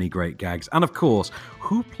many great gags. And of course,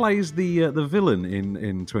 who plays the villain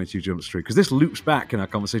in 22 Jump Street? Because this loops back in our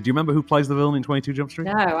conversation. Do you remember who plays the villain in 22 Jump Street?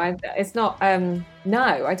 No, it's not.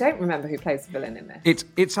 No, I don't remember who plays the villain in this.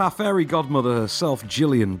 It's our fairy godmother herself,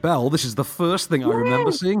 Gillian Bell. This is the first thing I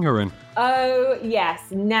remember seeing her in. Oh, yes.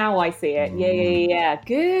 Now I see it. Yeah.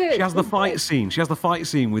 Good. She has the fight scene. She has the fight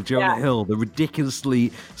scene with Jonah Hill, the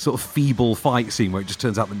ridiculously sort of feeble fight scene where it just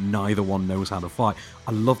turns out that neither one knows how to fight.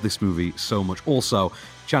 I love this movie so much. Also,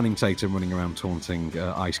 Channing Tatum running around taunting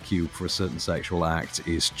Ice Cube for a certain sexual act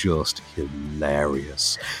is just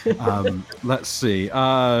hilarious. Let's see.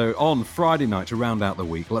 On Friday night, to round out the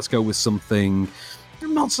week, let's go with something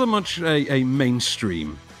not so much a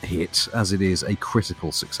mainstream hit as it is a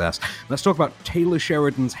critical success. Let's talk about Taylor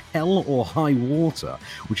Sheridan's Hell or High Water,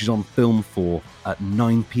 which is on Film 4 at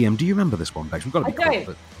 9 p.m. Do you remember this one, Bex? We've got to be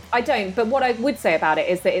I don't, but what I would say about it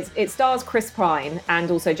is that it stars Chris Pine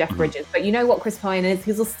and also Jeff Bridges. But you know what Chris Pine is?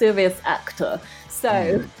 He's a serious actor.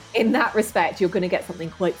 So in that respect, you're going to get something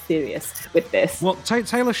quite serious with this. Well,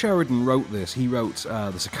 Taylor Sheridan wrote this. He wrote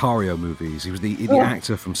the Sicario movies. He was the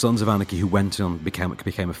actor from Sons of Anarchy who went on became a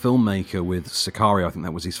filmmaker with Sicario. I think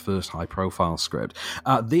that was his first high-profile script.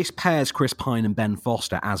 This pairs Chris Pine and Ben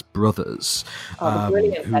Foster as brothers.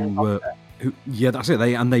 Brilliant Ben Foster. That's it.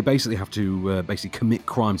 They basically have to commit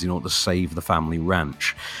crimes in order to save the family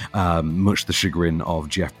ranch, much to the chagrin of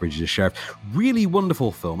Jeff Bridges as sheriff. Really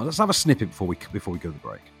wonderful film. Let's have a snippet before we go to the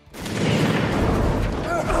break.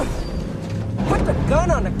 Put the gun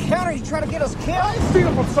on the counter. You trying to get us killed? I ain't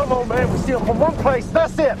stealing from some old man. We steal from one place.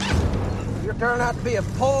 That's it. You're turning out to be a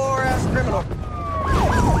poor-ass criminal.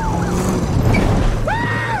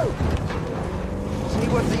 See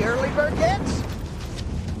what the early bird gets?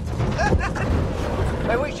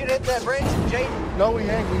 Maybe we should hit that bridge, Jaden. No, we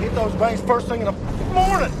ain't. We hit those banks first thing in the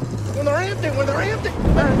morning. When they're empty.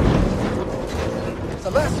 It's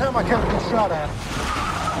the last time I can't get shot at.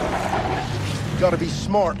 Gotta be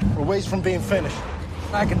smart. We're ways from being finished.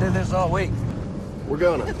 I can do this all week. We're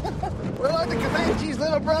gonna. We're like the Comanches,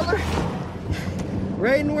 little brother.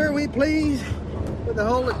 Raiding where we please, with the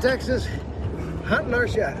whole of Texas hunting our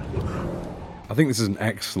shadow. I think this is an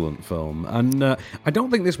excellent film, and I don't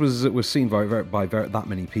think this was seen by that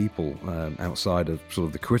many people outside of sort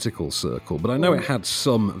of the critical circle, but I know it had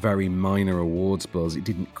some very minor awards buzz. It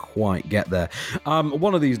didn't quite get there.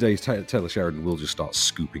 One of these days, Taylor Sheridan will just start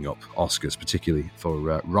scooping up Oscars, particularly for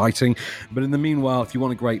writing. But in the meanwhile, if you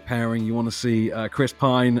want a great pairing, you want to see Chris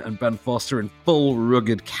Pine and Ben Foster in full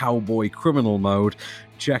rugged cowboy criminal mode,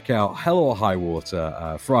 check out Hell or High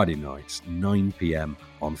Water Friday nights, 9 p.m.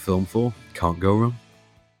 on Film 4. Can't go wrong.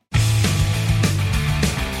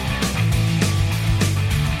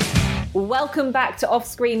 Welcome back to Off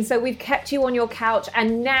Screen. So we've kept you on your couch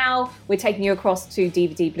and now we're taking you across to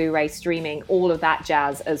DVD, Blu-ray, streaming, all of that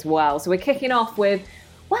jazz as well. So we're kicking off with,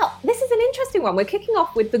 well, this is an interesting one. We're kicking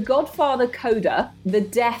off with The Godfather Coda, the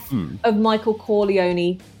death of Michael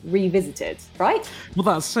Corleone revisited, right? Well,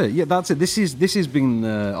 that's it. Yeah, that's it. This has been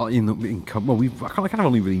we've kind of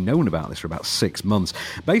only really known about this for about 6 months.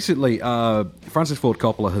 Basically, Francis Ford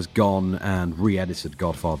Coppola has gone and re-edited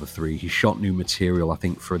Godfather 3. He shot new material, I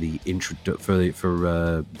think, for the intro,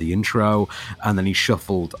 the intro, and then he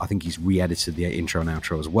shuffled. I think he's re-edited the intro and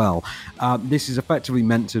outro as well. This is effectively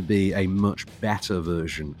meant to be a much better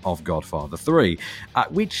version of Godfather 3,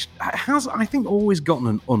 which has, I think, always gotten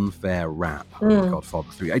an unfair rap. Godfather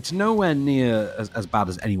 3. It's nowhere near as bad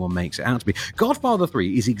as anyone makes it out to be. Godfather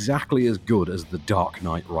 3 is exactly as good as The Dark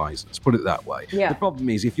Knight Rises, put it that way. Yeah. The problem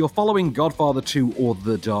is, if you're following Godfather 2 or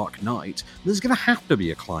The Dark Knight, there's going to have to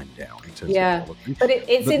be a climb down in terms of quality. But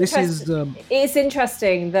it's interesting. It's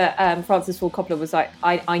interesting that Francis Ford Coppola was like,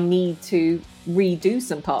 I need to redo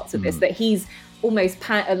some parts of this, that he's almost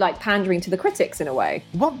pandering to the critics in a way.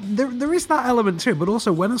 Well, there is that element too, but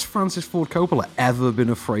also, when has Francis Ford Coppola ever been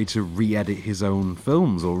afraid to re-edit his own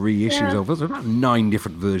films or reissue his own films? There's about 9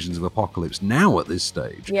 different versions of Apocalypse now at this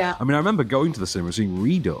stage. Yeah. I mean, I remember going to the cinema seeing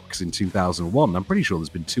Redux in 2001. I'm pretty sure there's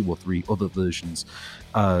been 2 or 3 other versions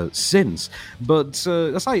since. But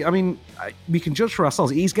we can judge for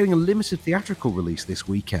ourselves. He's getting a limited theatrical release this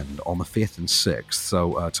weekend on the 5th and 6th,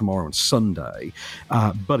 so tomorrow and Sunday.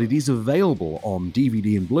 But it is available on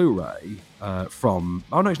DVD and Blu-ray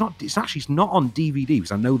it's not on DVD,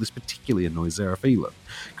 because I know this particularly annoys Sarah Phelan,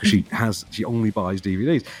 because she only buys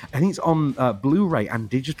DVDs. I think it's on Blu-ray and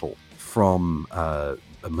digital from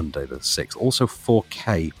Monday the 6th, also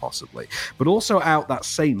 4K possibly, but also out that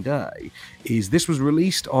same day this was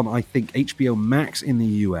released on, I think, HBO Max in the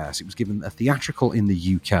US. It was given a theatrical in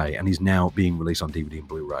the UK and is now being released on DVD and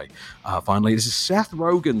Blu-ray. Finally, this is Seth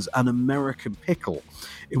Rogen's An American Pickle,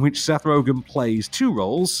 in which Seth Rogen plays 2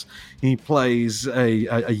 roles. He plays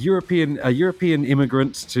a European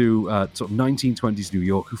immigrant to sort of 1920s New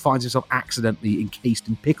York who finds himself accidentally encased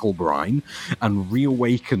in pickle brine and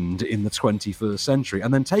reawakened in the 21st century,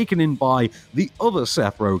 and then taken in by the other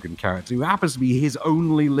Seth Rogen character, who happens to be his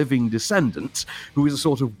only living descendant, who is a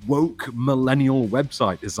sort of woke millennial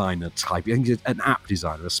website designer type. I think he's an app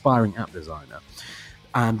designer, aspiring app designer.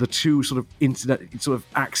 And the two sort of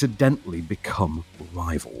accidentally become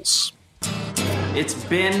rivals. It's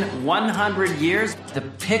been 100 years. The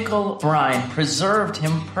pickle brine preserved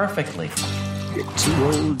him perfectly. You're too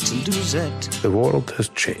old to lose it. The world has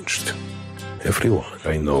changed. Everyone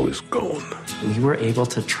I know is gone. We were able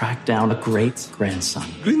to track down a great-grandson.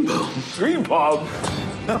 Greenbaum?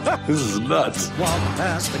 This is nuts. Walk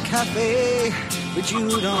past the cafe, but you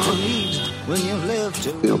don't need when you live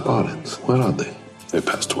to... Your parents, where are they? They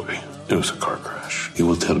passed away. It was a car crash. He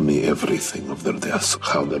will tell me everything of their deaths,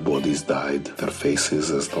 how their bodies died, their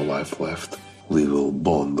faces as the life left. We will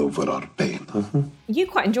bond over our pain. Mm-hmm. You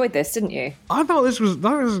quite enjoyed this, didn't you? I thought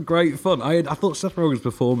that was great fun. I thought Seth Rogen's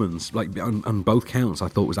performance, like on both counts, I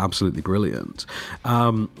thought was absolutely brilliant.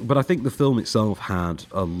 But I think the film itself had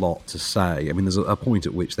a lot to say. I mean, there's a point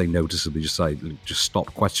at which they noticeably just say, just stop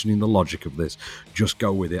questioning the logic of this, just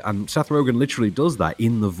go with it. And Seth Rogen literally does that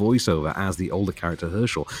in the voiceover as the older character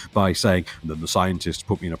Herschel by saying, then the scientist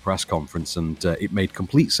put me in a press conference and it made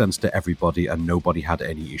complete sense to everybody and nobody had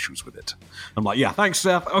any issues with it. I'm like, yeah, thanks,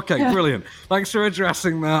 Seth. Okay, brilliant. Thanks for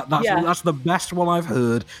addressing that. That's the best one I've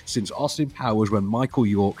heard since Austin Powers when Michael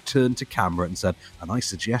York turned to camera and said, and I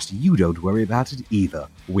suggest you don't worry about it either.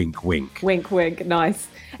 Wink, wink. Wink, wink. Nice.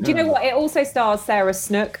 Do you know what? It also stars Sarah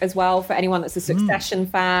Snook as well. For anyone that's a Succession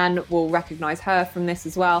fan, will recognise her from this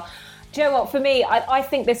as well. Do you know what? For me, I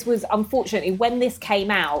think this was, unfortunately, when this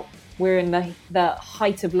came out, we're in the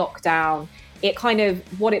height of lockdown. It kind of,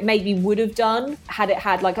 what it maybe would have done, had it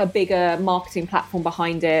had like a bigger marketing platform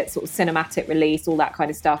behind it, sort of cinematic release, all that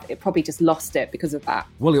kind of stuff, it probably just lost it because of that.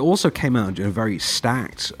 Well, it also came out in a very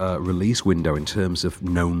stacked release window in terms of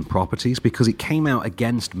known properties, because it came out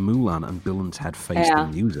against Mulan and Bill and Ted Face the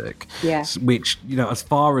Music. Yeah. Which, as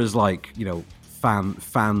far as fan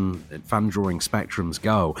drawing spectrums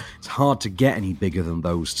go, it's hard to get any bigger than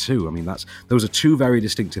those two. I mean, those are two very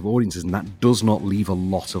distinctive audiences, and that does not leave a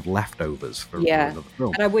lot of leftovers for another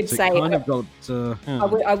film. And I would say,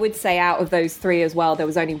 I would say, out of those three as well, there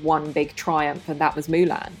was only one big triumph, and that was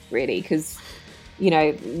Mulan, really, because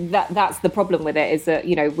that's the problem with it, is that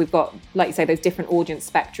we've got, like you say, those different audience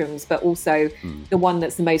spectrums, but also the one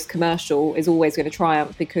that's the most commercial is always going to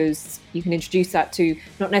triumph, because you can introduce that to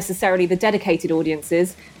not necessarily the dedicated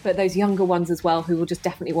audiences, but those younger ones as well, who will just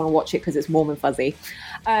definitely want to watch it because it's warm and fuzzy.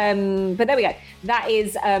 But there we go. That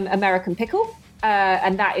is American Pickle,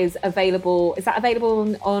 and that is available. Is that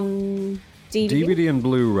available on DVD and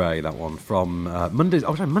Blu-ray, that one, from Monday's the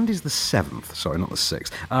 7th. Sorry, not the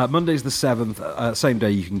 6th. Monday's the 7th. Same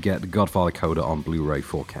day you can get the Godfather Coda on Blu-ray,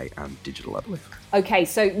 4K, and digital, I believe. Okay,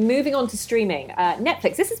 so moving on to streaming.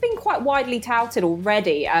 Netflix, this has been quite widely touted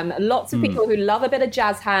already. Lots of people who love a bit of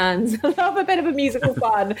jazz hands, love a bit of a musical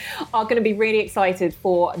fun, are going to be really excited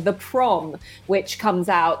for The Prom, which comes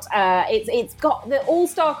out. It's got the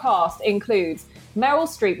all-star cast includes Meryl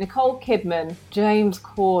Streep, Nicole Kidman, James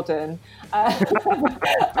Corden,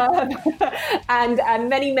 and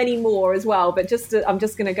many, many more as well. But I'm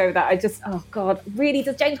just going to go with that. Oh God, really?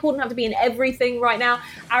 Does James Corden have to be in everything right now?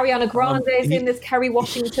 Ariana Grande is in this. Kerry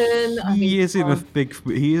Washington. He is in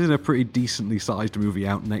a pretty decently sized movie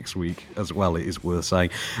out next week as well. It is worth saying.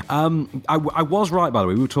 I was right, by the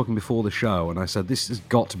way. We were talking before the show, and I said this has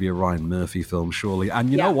got to be a Ryan Murphy film, surely. And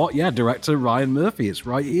you know what? Yeah, director Ryan Murphy. It's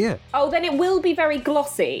right here. Oh, then it will be very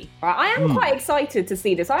glossy. Right? I am quite excited to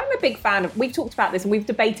see this. I am a big fan of. We've talked about this and we've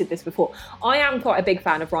debated this before. I am quite a big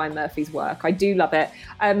fan of Ryan Murphy's work. I do love it.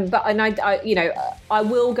 I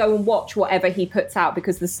will go and watch whatever he puts out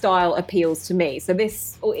because the style appeals to me. So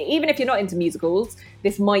this, even if you're not into musicals,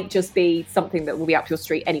 this might just be something that will be up your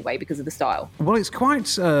street anyway because of the style. Well, it's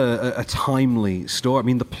quite a timely story. I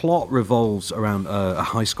mean, the plot revolves around a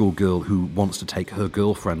high school girl who wants to take her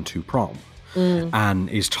girlfriend to prom. And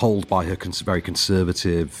is told by her very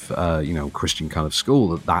conservative, Christian kind of school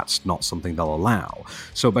that that's not something they'll allow.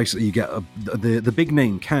 So basically, you get the big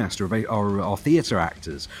name cast are theatre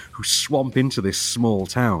actors who swamp into this small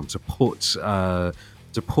town to put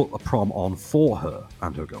a prom on for her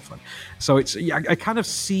and her girlfriend. So I kind of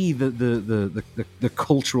see the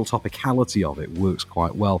cultural topicality of it works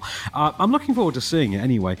quite well. I'm looking forward to seeing it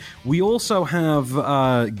anyway. We also have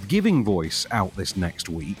Giving Voice out this next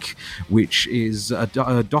week, which is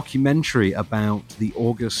a documentary about the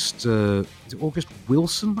August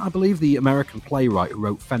Wilson, I believe, the American playwright who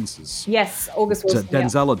wrote Fences. Yes, August Wilson.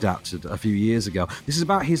 Denzel adapted a few years ago. This is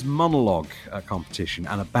about his monologue competition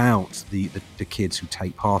and about the kids who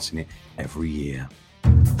take part in it every year.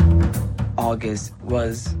 August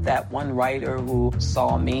was that one writer who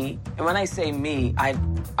saw me. And when I say me,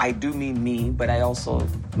 I do mean me, but I also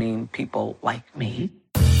mean people like me.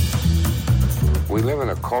 We live in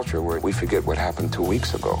a culture where we forget what happened 2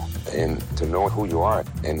 weeks ago. And to know who you are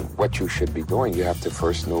and what you should be doing, you have to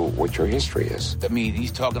first know what your history is. I mean,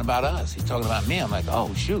 he's talking about us. He's talking about me. I'm like,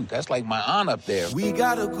 oh, shoot, that's like my aunt up there. We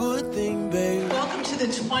got a good thing, babe. Welcome to the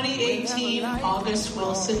 2018 August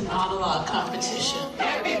Wilson Monologue Competition.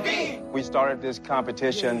 We started this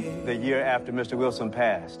competition the year after Mr. Wilson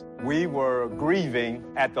passed. We were grieving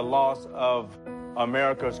at the loss of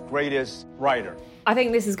America's greatest writer. I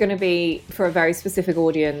think this is going to be for a very specific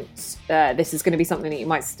audience. This is going to be something that you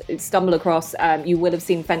might stumble across. You will have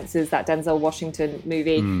seen Fences, that Denzel Washington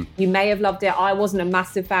movie. You may have loved it. I wasn't a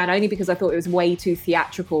massive fan, only because I thought it was way too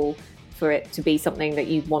theatrical for it to be something that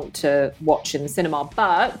you'd want to watch in the cinema.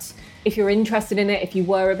 But if you're interested in it, if you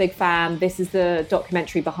were a big fan, this is the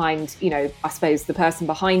documentary behind, I suppose the person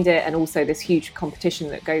behind it, and also this huge competition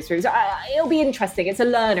that goes through. So, it'll be interesting. It's a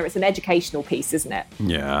learner. It's an educational piece, isn't it?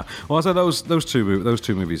 Yeah. Well, so those two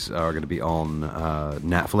movies are going to be on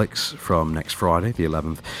Netflix from next Friday, the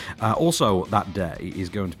 11th. Also, that day is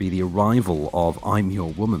going to be the arrival of I'm Your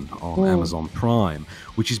Woman on Amazon Prime,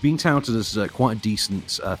 which is being touted as quite a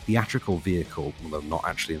decent theatrical vehicle, although not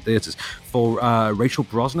actually in theatres, for Rachel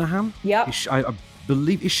Brosnahan. Yep. I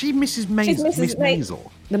believe, is she Mrs. Maisel? Miss Maisel.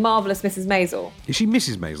 The marvellous Mrs. Maisel. Is she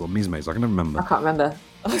Mrs. Maisel? Ms. Maisel? I can never remember. I can't remember.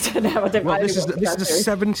 I don't know. This is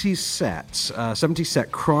a 70s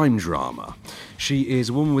set crime drama. She is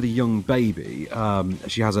a woman with a young baby.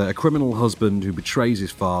 She has a criminal husband who betrays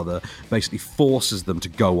his father, basically forces them to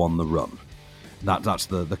go on the run. That's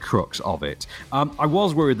the crux of it. I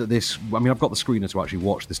was worried that this... I mean, I've got the screener to actually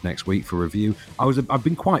watch this next week for review. I've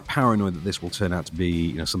been quite paranoid that this will turn out to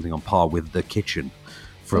be something on par with The Kitchen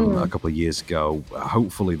from a couple of years ago.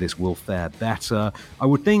 Hopefully this will fare better. I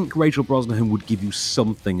would think Rachel Brosnahan would give you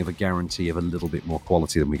something of a guarantee of a little bit more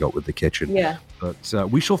quality than we got with The Kitchen. Yeah. But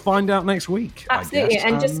we shall find out next week. Absolutely.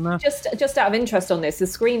 I guess. And just out of interest on this, the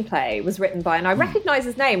screenplay was written by, and I recognise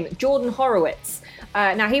his name, Jordan Horowitz.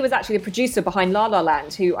 Now, he was actually the producer behind La La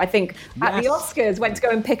Land, who I think at the Oscars went to go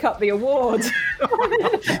and pick up the award.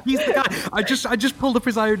 He's the guy. I just pulled up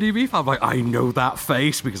his IMDb file. I'm like, I know that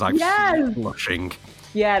face because I've seen it blushing.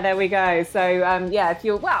 Yeah, there we go. So, if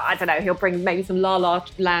you're, I don't know, he'll bring maybe some La La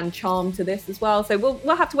Land charm to this as well. So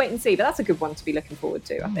we'll have to wait and see. But that's a good one to be looking forward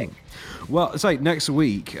to, I think. Well, next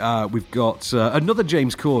week we've got another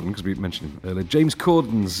James Corden, because we mentioned him earlier. James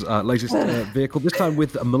Corden's latest vehicle, this time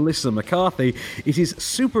with Melissa McCarthy. It is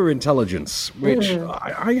Superintelligence, which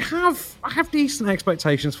I have decent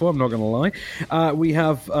expectations for. I'm not going to lie. We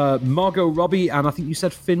have Margot Robbie, and I think you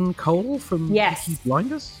said Finn Cole from Peaky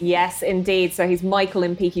Blinders. Yes, indeed. So he's Michael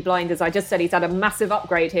in Peaky Blinders. I just said he's had a massive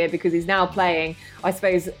upgrade here because he's now playing, I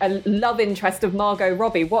suppose, a love interest of Margot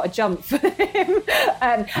Robbie. What a jump for him.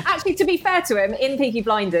 Actually, to be fair to him, in Peaky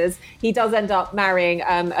Blinders, he does end up marrying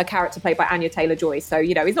a character played by Anya Taylor-Joy. So,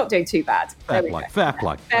 he's not doing too bad. Fair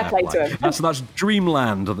play to him. That's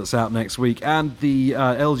Dreamland that's out next week. And the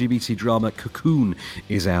LGBT drama Cocoon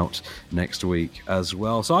is out next week as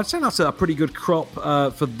well. So I'd say that's a pretty good crop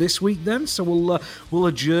for this week then. So we'll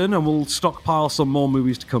adjourn and we'll stockpile some more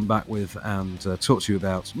movies to come back with and talk to you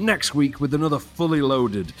about next week with another fully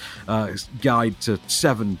loaded guide to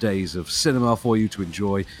 7 days of cinema for you to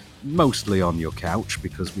enjoy, mostly on your couch,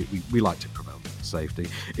 because we like to promote safety.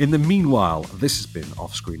 In the meanwhile, this has been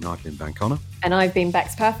Off Screen. I've been Ben Connor. And I've been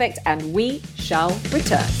Bex Perfect, and we shall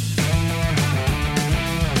return.